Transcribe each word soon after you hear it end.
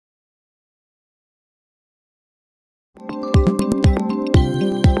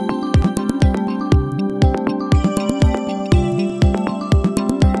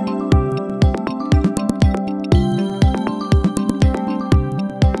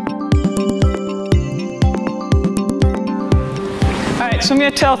So I'm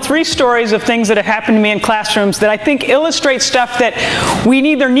going to tell 3 stories of things that have happened to me in classrooms that I think illustrate stuff that we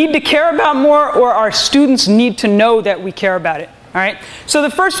either need to care about more or our students need to know that we care about it. All right. So the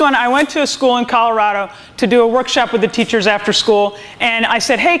first one, I went to a school in Colorado to do a workshop with the teachers after school, and I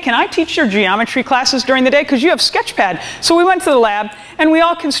said, hey, can I teach your geometry classes during the day? Because you have Sketchpad. So we went to the lab, and we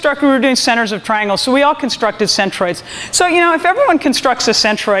were doing centers of triangles, so we all constructed centroids. So, you know, if everyone constructs a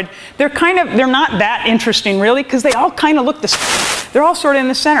centroid, they're not that interesting, really, because they all kind of look the same. They're all sort of in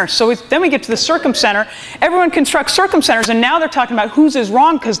the center. So then we get to the circumcenter. Everyone constructs circumcenters, and now they're talking about whose is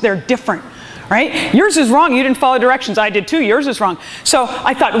wrong because they're different. Right? Yours is wrong, you didn't follow directions. I did too, yours is wrong. So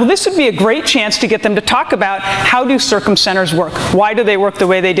I thought, well, this would be a great chance to get them to talk about how do circumcenters work? Why do they work the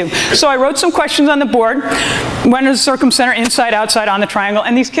way they do? So I wrote some questions on the board. When is a circumcenter inside, outside, on the triangle?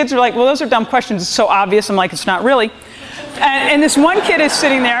 And these kids are like, well, those are dumb questions. It's so obvious. I'm like, it's not really. And this one kid is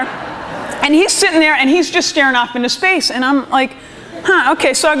sitting there, and he's sitting there, and he's just staring off into space. And I'm like, huh,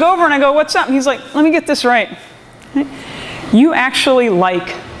 okay. So I go over and I go, what's up? And he's like, let me get this right. You actually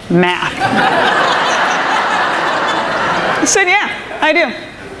like math. I said, yeah, I do.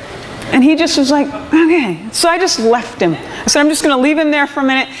 And he just was like, okay. So I just left him. I said, I'm just going to leave him there for a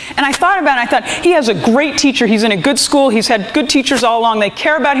minute. And I thought about it. I thought, he has a great teacher. He's in a good school. He's had good teachers all along. They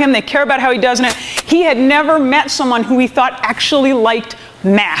care about him. They care about how he does it. He had never met someone who he thought actually liked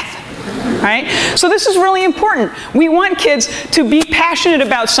math. Right? So this is really important. We want kids to be passionate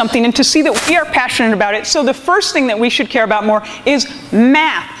about something and to see that we are passionate about it. So the first thing that we should care about more is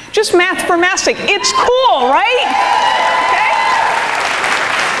math. Just math for math's sake. It's cool, right? Okay?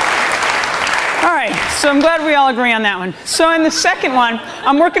 All right, so I'm glad we all agree on that one. So in the second one,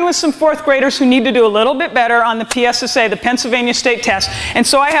 I'm working with some 4th graders who need to do a little bit better on the PSSA, the Pennsylvania State Test. And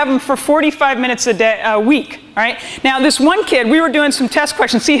so I have them for 45 minutes a week. All right. Now, this one kid, we were doing some test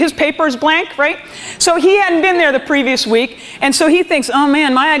questions. See, his paper is blank, right? So he hadn't been there the previous week, and so he thinks, oh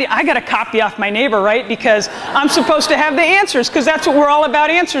man, I got to copy off my neighbor, right? Because I'm supposed to have the answers, because that's what we're all about,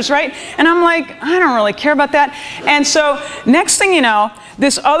 answers, right? And I'm like, I don't really care about that. And so next thing you know,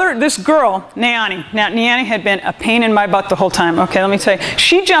 this girl, Neyanee. Now, Neyanee had been a pain in my butt the whole time. Okay, let me tell you.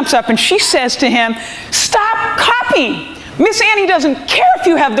 She jumps up and she says to him, stop copying. Miss Annie doesn't care if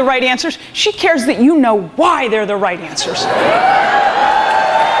you have the right answers. She cares that you know why they're the right answers.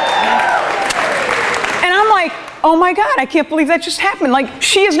 And I'm like, oh my God, I can't believe that just happened. Like,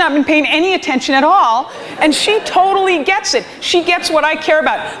 she has not been paying any attention at all, and she totally gets it. She gets what I care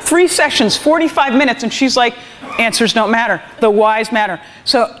about. 3 sessions, 45 minutes, and she's like, answers don't matter. The whys matter.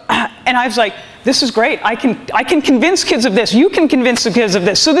 So, and I was like, this is great. I can convince kids of this. You can convince the kids of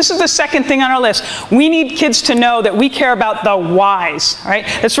this. So this is the second thing on our list. We need kids to know that we care about the whys. All right?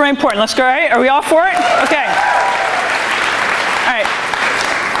 That's very important. Let's go. All right? Are we all for it? Okay. All right.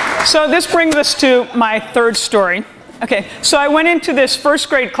 So this brings us to my 3rd story. Okay, so I went into this 1st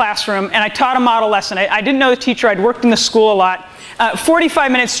grade classroom and I taught a model lesson. I didn't know the teacher. I'd worked in the school a lot.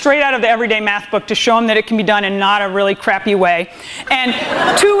 45 minutes straight out of the Everyday Math book to show them that it can be done in not a really crappy way. And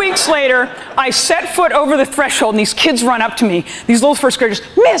 2 weeks later, I set foot over the threshold and these kids run up to me, these little 1st graders,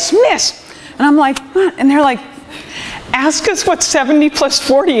 Miss. And I'm like, what? And they're like, ask us what 70 plus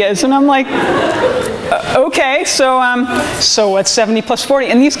 40 is. And I'm like, okay, so what's 70 plus 40?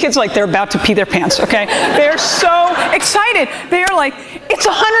 And these kids, like, they're about to pee their pants, okay? They're so excited. They're like, it's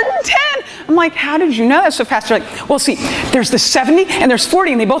 110. I'm like, how did you know that so fast? They're like, well, see, there's the 70 and there's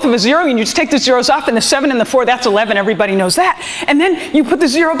 40, and they both have a 0, and you just take the zeros off, and the 7 and the 4, that's 11. Everybody knows that. And then you put the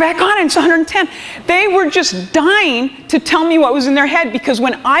 0 back on, and it's 110. They were just dying to tell me what was in their head, because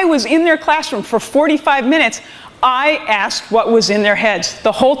when I was in their classroom for 45 minutes, I asked what was in their heads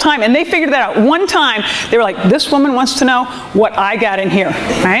the whole time, and they figured that out. One time, they were like, this woman wants to know what I got in here,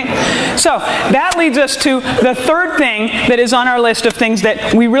 right? So that leads us to the 3rd thing that is on our list of things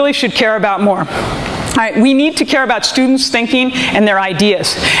that we really should care about more. All right, we need to care about students' thinking and their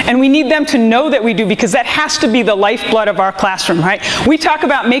ideas. And we need them to know that we do, because that has to be the lifeblood of our classroom, right? We talk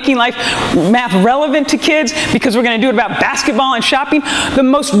about making math relevant to kids because we're going to do it about basketball and shopping. The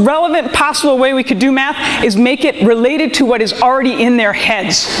most relevant possible way we could do math is make it related to what is already in their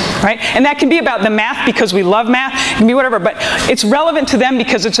heads, right? And that can be about the math because we love math. It can be whatever, but it's relevant to them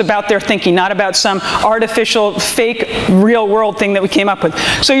because it's about their thinking, not about some artificial, fake, real world thing that we came up with.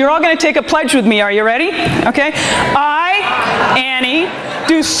 So you're all going to take a pledge with me. Are you ready? Okay. I, Annie,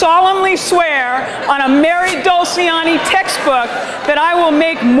 do solemnly swear on a Mary Dulciani textbook that I will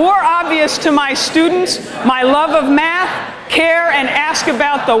make more obvious to my students my love of math, care and ask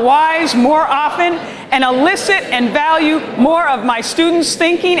about the whys more often, and elicit and value more of my students'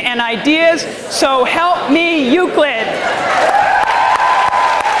 thinking and ideas. So help me, Euclid.